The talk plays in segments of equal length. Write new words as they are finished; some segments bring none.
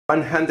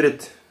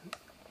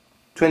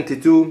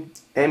122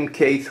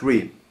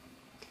 MKIII,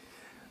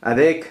 a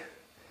deck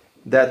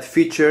that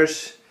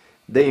features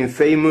the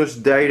infamous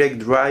direct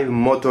drive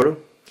motor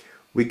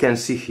we can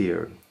see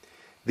here.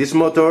 These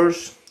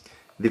motors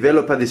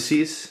develop a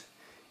disease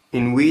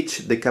in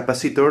which the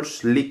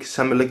capacitors leak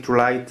some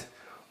electrolyte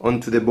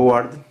onto the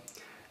board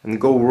and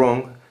go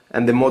wrong,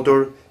 and the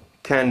motor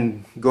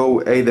can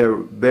go either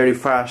very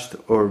fast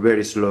or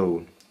very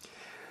slow.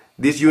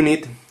 This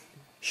unit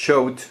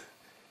showed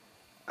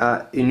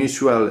an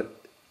unusual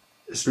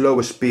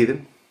slow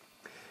speed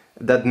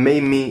that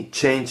made me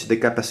change the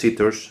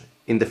capacitors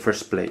in the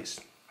first place.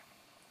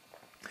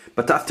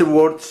 But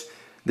afterwards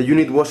the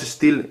unit was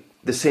still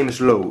the same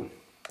slow.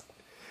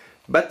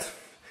 But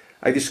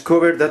I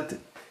discovered that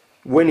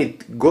when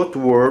it got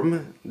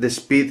warm, the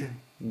speed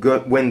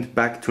went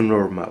back to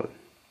normal.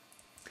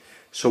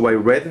 So I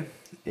read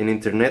in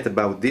internet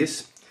about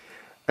this,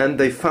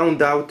 and I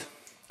found out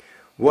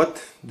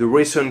what the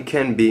reason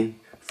can be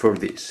for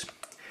this.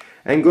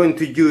 I'm going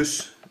to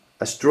use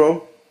a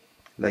straw,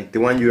 like the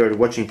one you are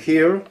watching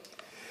here,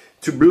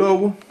 to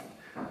blow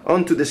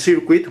onto the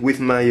circuit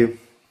with my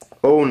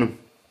own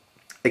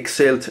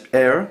exhaled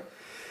air,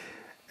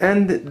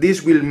 and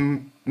this will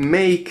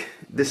make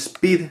the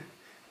speed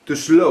to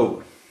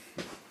slow.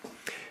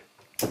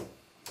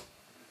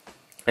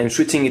 I'm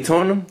switching it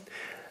on.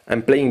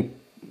 I'm play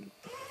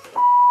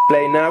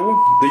now.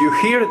 Do you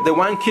hear the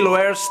 1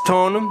 kHz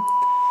tone?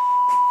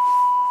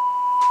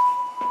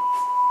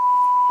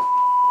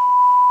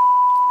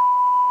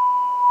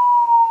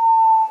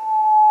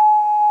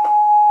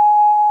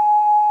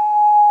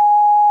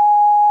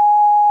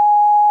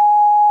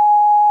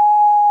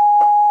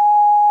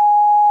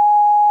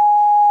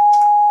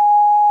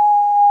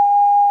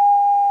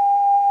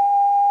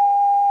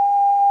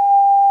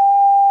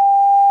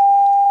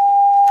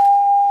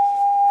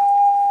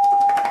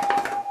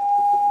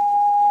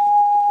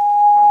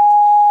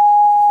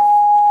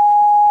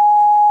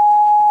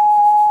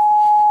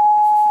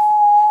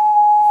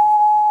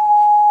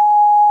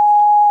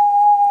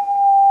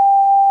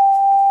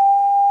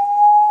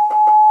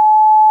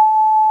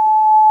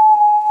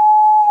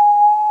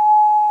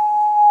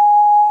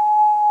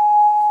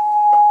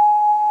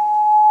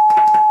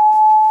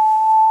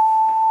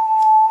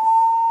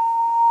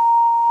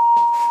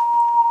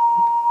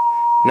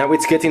 Now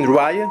it's getting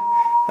dry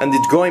and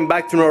it's going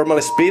back to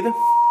normal speed.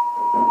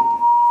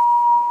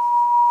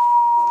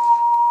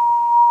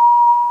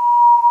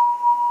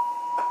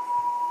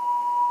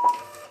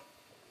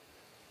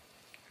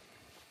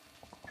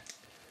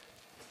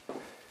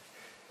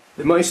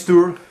 The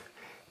moisture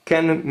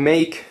can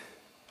make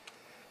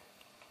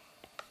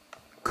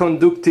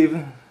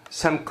conductive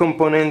some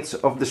components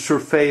of the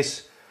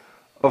surface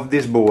of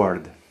this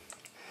board.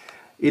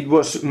 It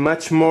was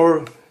much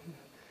more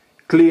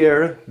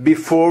clear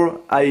before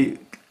I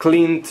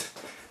cleaned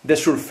the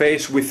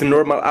surface with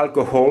normal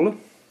alcohol,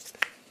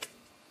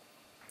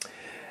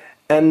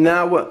 and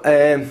now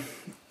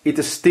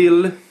it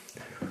still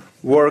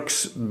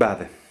works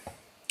bad.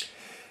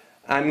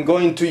 I'm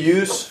going to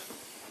use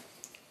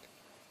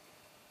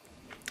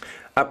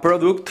a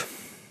product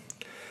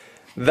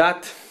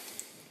that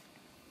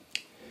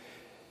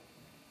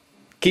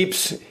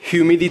keeps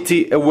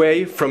humidity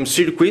away from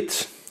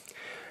circuits,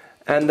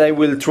 and I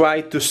will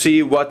try to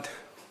see what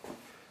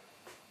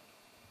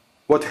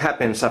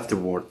happens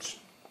afterwards.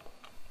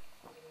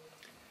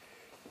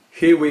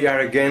 Here we are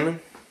again.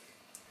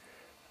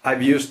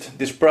 I've used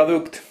this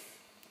product.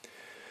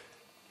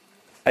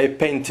 I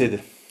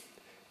painted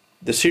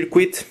the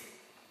circuit,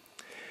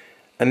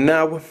 and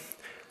now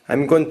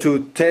I'm going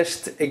to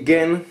test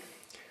again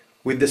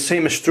with the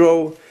same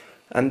straw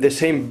and the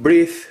same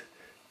breath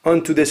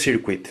onto the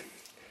circuit.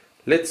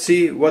 Let's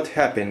see what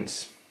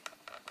happens.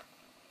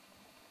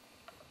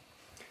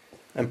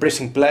 I'm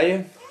pressing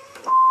play.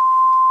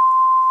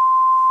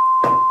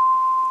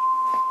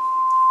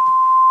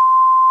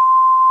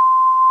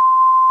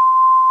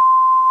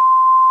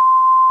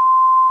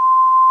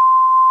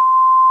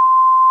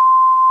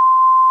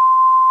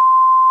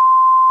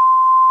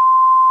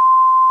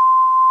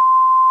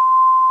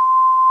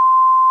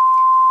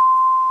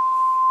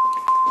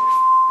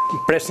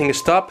 Pressing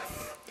stop,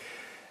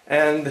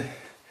 and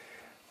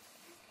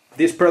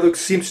this product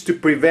seems to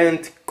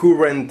prevent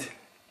current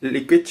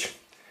leakage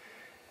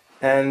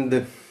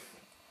and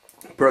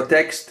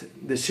protects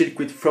the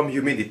circuit from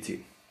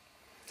humidity.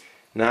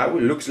 Now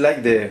it looks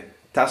like the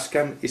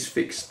Tascam is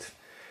fixed.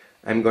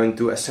 I'm going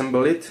to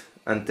assemble it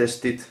and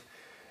test it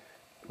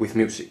with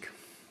music.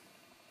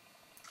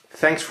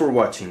 Thanks for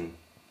watching.